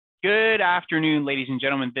Good afternoon, ladies and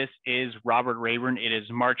gentlemen. This is Robert Rayburn. It is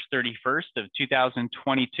March 31st of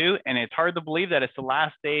 2022, and it's hard to believe that it's the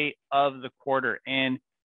last day of the quarter. And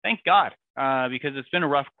thank God, because it's been a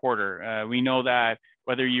rough quarter. We know that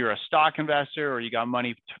whether you're a stock investor or you got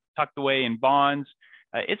money tucked away in bonds,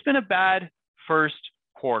 it's been a bad first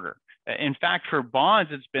quarter. In fact, for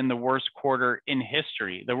bonds, it's been the worst quarter in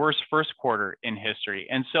history, the worst first quarter in history.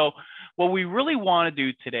 And so what we really want to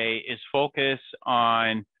do today is focus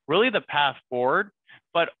on really the path forward,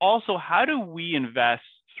 but also how do we invest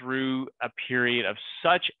through a period of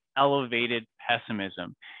such elevated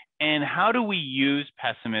pessimism? And how do we use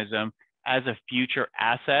pessimism as a future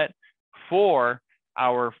asset for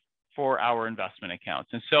our investment accounts?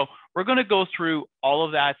 And so we're going to go through all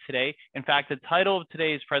of that today. In fact, the title of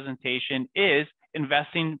today's presentation is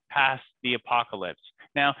Investing Past the Apocalypse.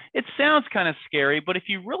 Now, it sounds kind of scary, but if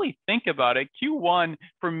you really think about it, Q1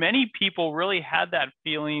 for many people really had that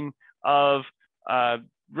feeling of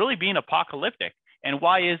really being apocalyptic. And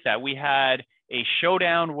why is that? We had a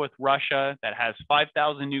showdown with Russia that has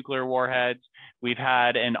 5,000 nuclear warheads. We've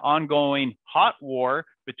had an ongoing hot war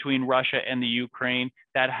between Russia and the Ukraine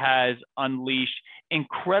that has unleashed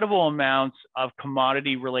incredible amounts of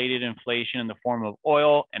commodity-related inflation in the form of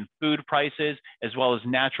oil and food prices, as well as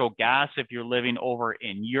natural gas if you're living over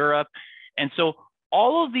in Europe. And so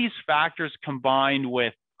all of these factors combined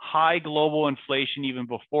with high global inflation even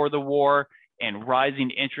before the war and rising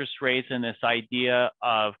interest rates and this idea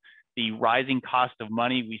of the rising cost of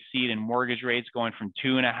money, we see it in mortgage rates going from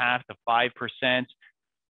 2.5% to 5%.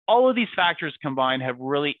 All of these factors combined have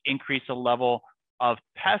really increased the level of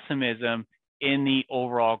pessimism in the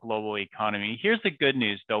overall global economy. Here's the good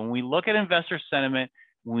news, though. When we look at investor sentiment,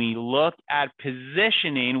 when we look at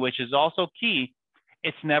positioning, which is also key,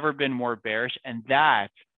 it's never been more bearish. And that,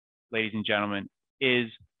 ladies and gentlemen, is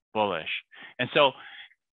bullish. And so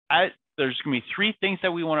there's going to be three things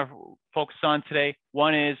that we want to focus on today.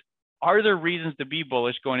 One is, are there reasons to be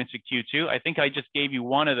bullish going into Q2? I think I just gave you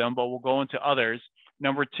one of them, but we'll go into others.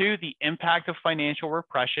 Number two, the impact of financial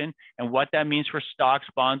repression and what that means for stocks,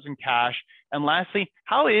 bonds, and cash. And lastly,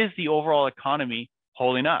 how is the overall economy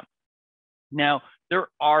holding up? Now, there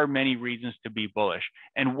are many reasons to be bullish.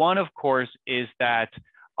 And one, of course, is that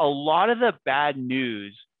a lot of the bad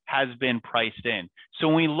news has been priced in. So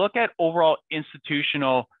when we look at overall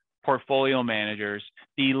institutional portfolio managers,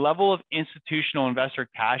 the level of institutional investor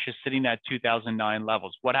cash is sitting at 2009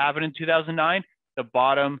 levels. What happened in 2009? The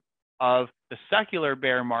bottom of the secular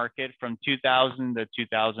bear market from 2000 to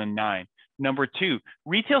 2009. Number two,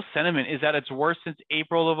 retail sentiment is at its worst since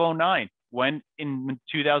April of 2009. When in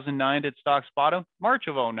 2009 did stocks bottom? March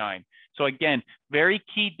of 2009. So again, very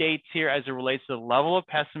key dates here as it relates to the level of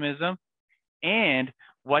pessimism and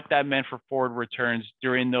what that meant for forward returns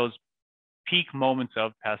during those peak moments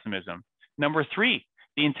of pessimism. Number three,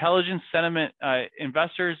 the intelligence sentiment,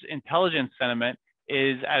 investors' intelligence sentiment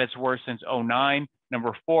is at its worst since 2009.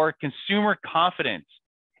 Number four, consumer confidence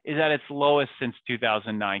is at its lowest since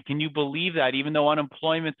 2009. Can you believe that? Even though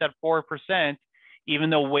unemployment's at 4%, even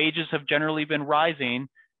though wages have generally been rising,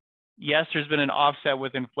 yes, there's been an offset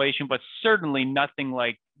with inflation, but certainly nothing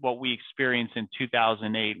like what we experienced in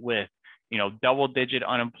 2008 with, double-digit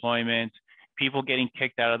unemployment, people getting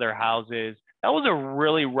kicked out of their houses. That was a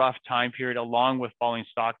really rough time period along with falling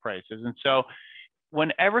stock prices. And so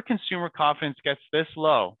whenever consumer confidence gets this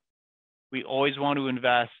low, we always want to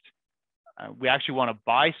invest. We actually want to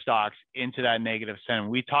buy stocks into that negative sentiment.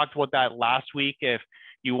 We talked about that last week. If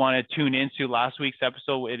you want to tune into last week's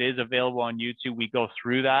episode, it is available on YouTube. We go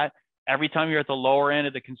through that. Every time you're at the lower end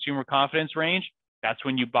of the consumer confidence range, that's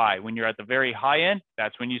when you buy. When you're at the very high end,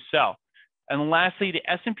 that's when you sell. And lastly, the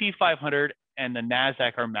S&P 500 and the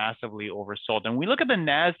NASDAQ are massively oversold. And we look at the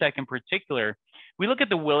NASDAQ in particular, we look at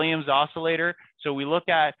the Williams oscillator. So we look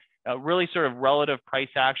at really sort of relative price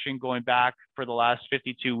action going back for the last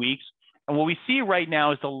 52 weeks. And what we see right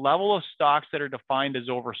now is the level of stocks that are defined as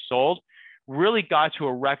oversold really got to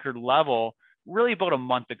a record level really about a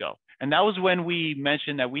month ago. And that was when we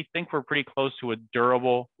mentioned that we think we're pretty close to a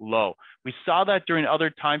durable low. We saw that during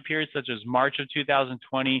other time periods such as March of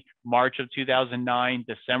 2020, March of 2009,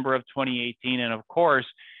 December of 2018, and of course,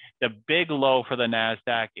 the big low for the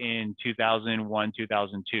NASDAQ in 2001,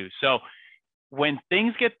 2002. So when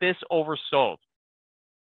things get this oversold,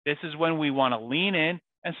 this is when we want to lean in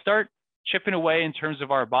and start chipping away in terms of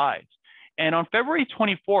our buys. And on February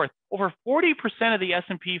 24th, over 40% of the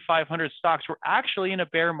S&P 500 stocks were actually in a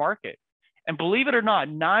bear market. And believe it or not,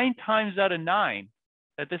 9 times out of 9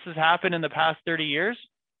 that this has happened in the past 30 years,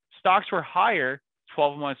 stocks were higher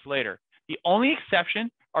 12 months later. The only exception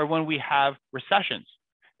are when we have recessions.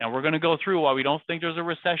 Now we're going to go through why we don't think there's a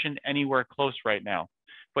recession anywhere close right now.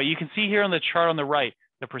 But you can see here on the chart on the right,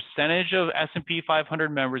 the percentage of S&P 500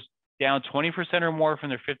 members down 20% or more from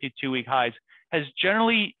their 52-week highs has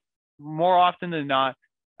generally, more often than not,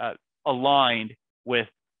 aligned with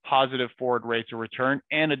positive forward rates of return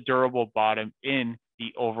and a durable bottom in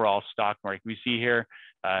the overall stock market. We see here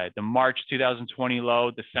the March 2020 low,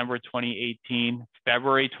 December 2018,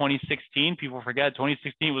 February 2016. People forget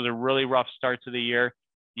 2016 was a really rough start to the year.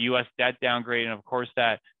 The U.S. debt downgrade, and of course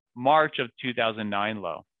that March of 2009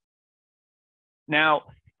 low. Now,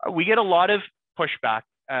 we get a lot of pushback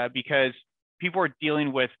because people are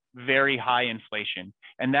dealing with very high inflation,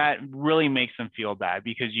 and that really makes them feel bad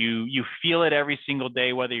because you feel it every single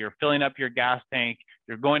day, whether you're filling up your gas tank,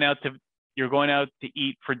 you're going out to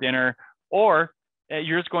eat for dinner, or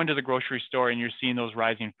you're just going to the grocery store and you're seeing those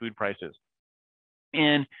rising food prices.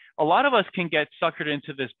 And a lot of us can get suckered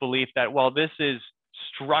into this belief that, well, this is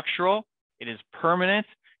structural, it is permanent,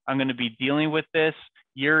 I'm going to be dealing with this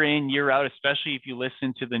year in, year out, especially if you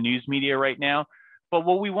listen to the news media right now. But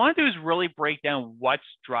what we want to do is really break down what's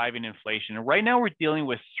driving inflation. And right now we're dealing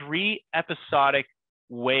with 3 episodic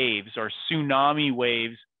waves or tsunami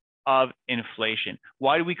waves of inflation.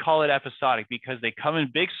 Why do we call it episodic? Because they come in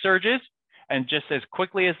big surges, and just as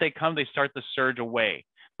quickly as they come, they start to surge away.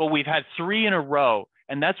 But we've had 3 in a row,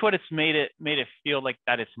 and that's what it's made it feel like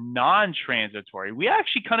that it's non-transitory. We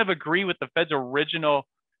actually kind of agree with the Fed's original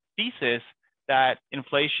thesis that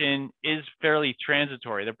inflation is fairly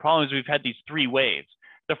transitory. The problem is we've had these 3 waves.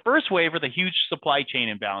 The first wave are the huge supply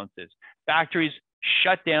chain imbalances. Factories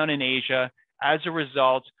shut down in Asia. As a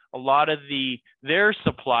result, a lot of their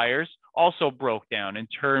suppliers also broke down in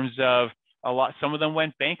terms of some of them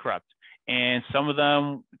went bankrupt, and some of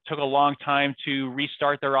them took a long time to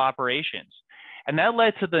restart their operations. And that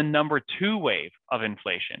led to the number 2 wave of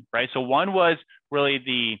inflation, right? So one was really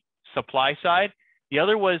the supply side. The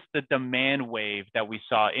other was the demand wave that we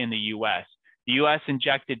saw in the U.S. The U.S.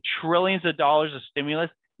 injected trillions of dollars of stimulus,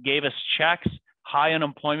 gave us checks, high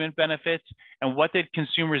unemployment benefits. And what did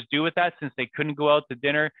consumers do with that? Since they couldn't go out to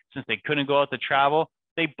dinner, since they couldn't go out to travel,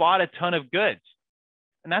 they bought a ton of goods.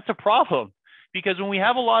 And that's a problem, because when we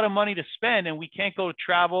have a lot of money to spend and we can't go to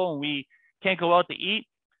travel and we can't go out to eat,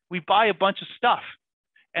 we buy a bunch of stuff.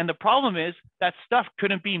 And the problem is that stuff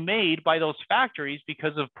couldn't be made by those factories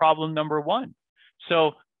because of problem number 1.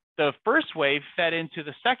 So the first wave fed into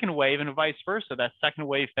the second wave and vice versa. That second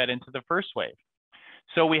wave fed into the first wave.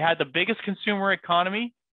 So we had the biggest consumer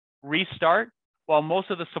economy restart, while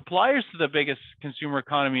most of the suppliers to the biggest consumer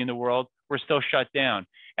economy in the world were still shut down.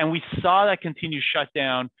 And we saw that continue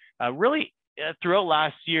shutdown really throughout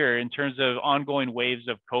last year in terms of ongoing waves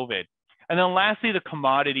of COVID. And then lastly, the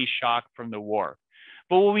commodity shock from the war.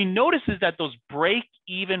 But what we notice is that those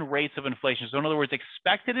break-even rates of inflation, so in other words,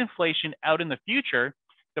 expected inflation out in the future,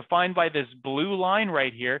 defined by this blue line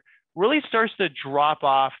right here, really starts to drop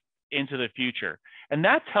off into the future. And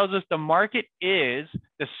that tells us the market is,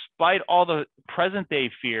 despite all the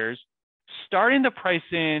present-day fears, starting to price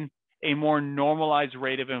in a more normalized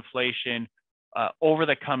rate of inflation over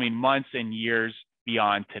the coming months and years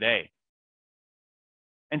beyond today.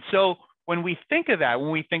 And so when we think of that,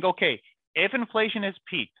 when we think, okay, if inflation has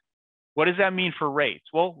peaked, what does that mean for rates?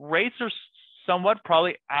 Well, rates are somewhat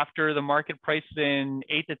probably after the market prices in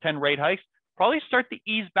 8 to 10 rate hikes, probably start to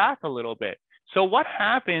ease back a little bit. So what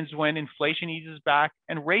happens when inflation eases back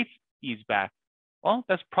and rates ease back? Well,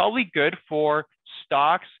 that's probably good for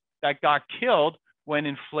stocks that got killed when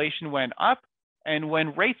inflation went up and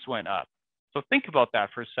when rates went up. So think about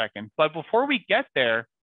that for a second. But before we get there,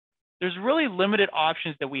 there's really limited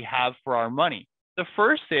options that we have for our money. The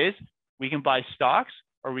first is we can buy stocks,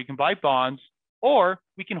 or we can buy bonds, or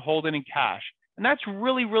we can hold it in cash. And that's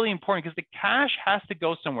really, really important because the cash has to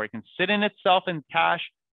go somewhere. It can sit in itself in cash,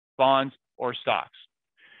 bonds, or stocks.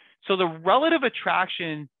 So the relative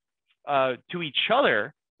attraction to each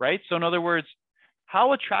other, right? So in other words,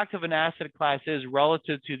 how attractive an asset class is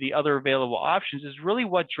relative to the other available options is really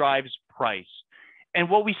what drives price. And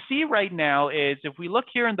what we see right now is, if we look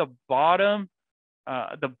here in the bottom,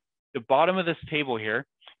 the bottom of this table here,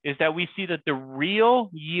 is that we see that the real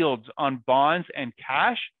yields on bonds and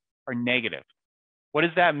cash are negative. What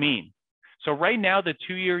does that mean? So right now, the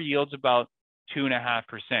 2-year yield's about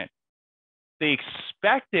 2.5%. The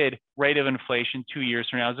expected rate of inflation 2 years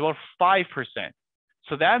from now is about 5%.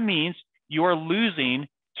 So that means you are losing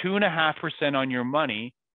 2.5% on your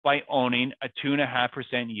money by owning a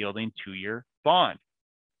 2.5% yielding 2-year bond,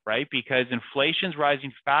 right? Because inflation's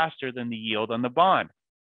rising faster than the yield on the bond.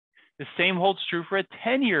 The same holds true for a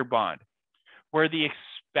 10-year bond, where the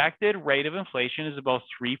expected rate of inflation is about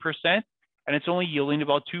 3%, and it's only yielding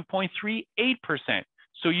about 2.38%.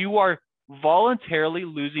 So you are voluntarily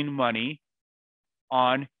losing money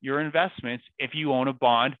on your investments if you own a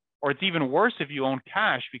bond, or it's even worse if you own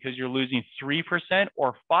cash, because you're losing 3%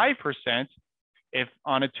 or 5% if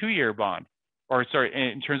on a 2-year bond, or sorry,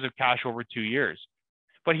 in terms of cash over 2 years.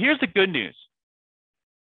 But here's the good news.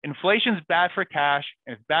 Inflation's bad for cash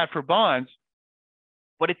and it's bad for bonds,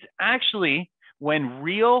 but it's actually, when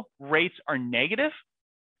real rates are negative,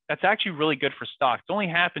 that's actually really good for stocks. It's only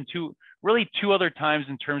happened two other times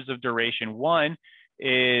in terms of duration. One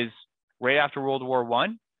is right after World War I,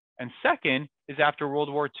 and second is after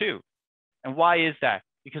World War II. And why is that?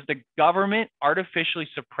 Because the government artificially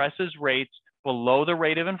suppresses rates below the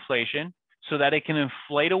rate of inflation so that it can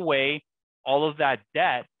inflate away all of that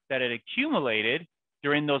debt that it accumulated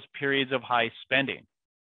during those periods of high spending.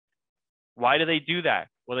 Why do they do that?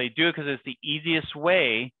 Well, they do it because it's the easiest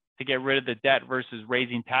way to get rid of the debt versus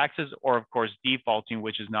raising taxes, or of course defaulting,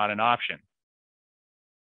 which is not an option.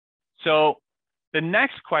 So the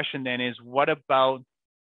next question then is, what about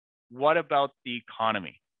the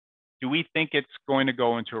economy? Do we think it's going to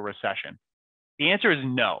go into a recession? The answer is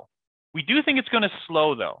no. We do think it's going to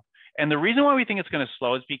slow though. And the reason why we think it's going to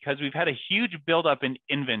slow is because we've had a huge buildup in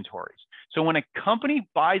inventories. So when a company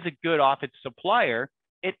buys a good off its supplier,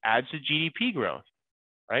 it adds to GDP growth,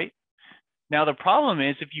 right? Now, the problem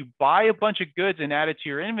is if you buy a bunch of goods and add it to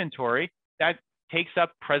your inventory, that takes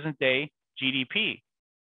up present day GDP.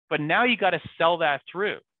 But now you got to sell that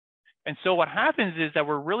through. And so what happens is that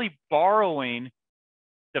we're really borrowing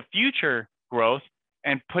the future growth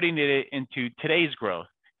and putting it into today's growth.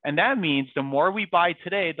 And that means the more we buy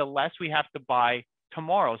today, the less we have to buy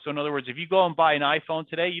tomorrow. So in other words, if you go and buy an iPhone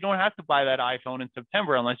today, you don't have to buy that iPhone in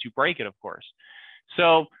September unless you break it, of course.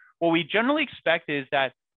 So what we generally expect is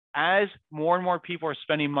that as more and more people are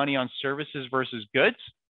spending money on services versus goods,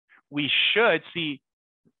 we should see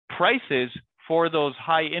prices for those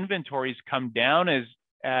high inventories come down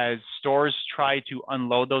as stores try to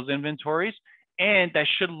unload those inventories, and that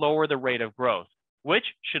should lower the rate of growth, which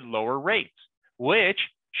should lower rates, which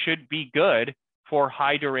should be good for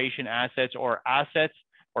high duration assets or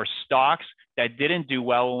stocks that didn't do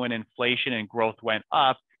well when inflation and growth went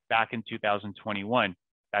up back in 2021.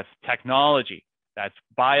 That's technology, that's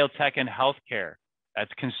biotech and healthcare,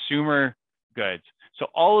 that's consumer goods. So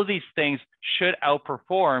all of these things should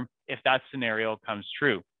outperform if that scenario comes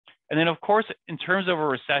true. And then of course, in terms of a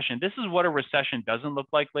recession, this is what a recession doesn't look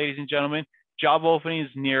like, ladies and gentlemen. Job openings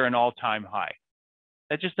near an all-time high.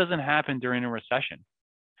 That just doesn't happen during a recession.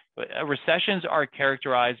 But recessions are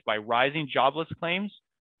characterized by rising jobless claims,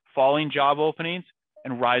 falling job openings,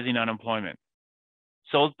 and rising unemployment.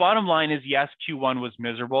 So the bottom line is, yes, Q1 was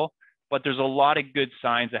miserable, but there's a lot of good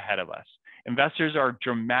signs ahead of us. Investors are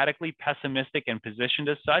dramatically pessimistic and positioned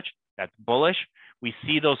as such. That's bullish. We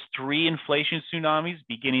see those 3 inflation tsunamis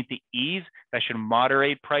beginning to ease. That should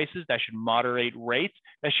moderate prices. That should moderate rates.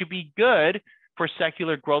 That should be good for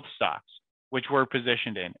secular growth stocks, which we're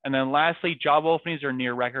positioned in. And then lastly, job openings are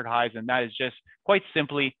near record highs, and that is just quite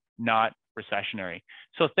simply not recessionary.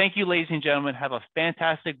 So thank you, ladies and gentlemen. Have a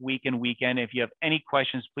fantastic week and weekend. If you have any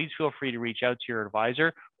questions, please feel free to reach out to your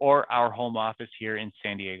advisor or our home office here in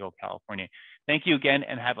San Diego, California. Thank you again,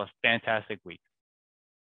 and have a fantastic week.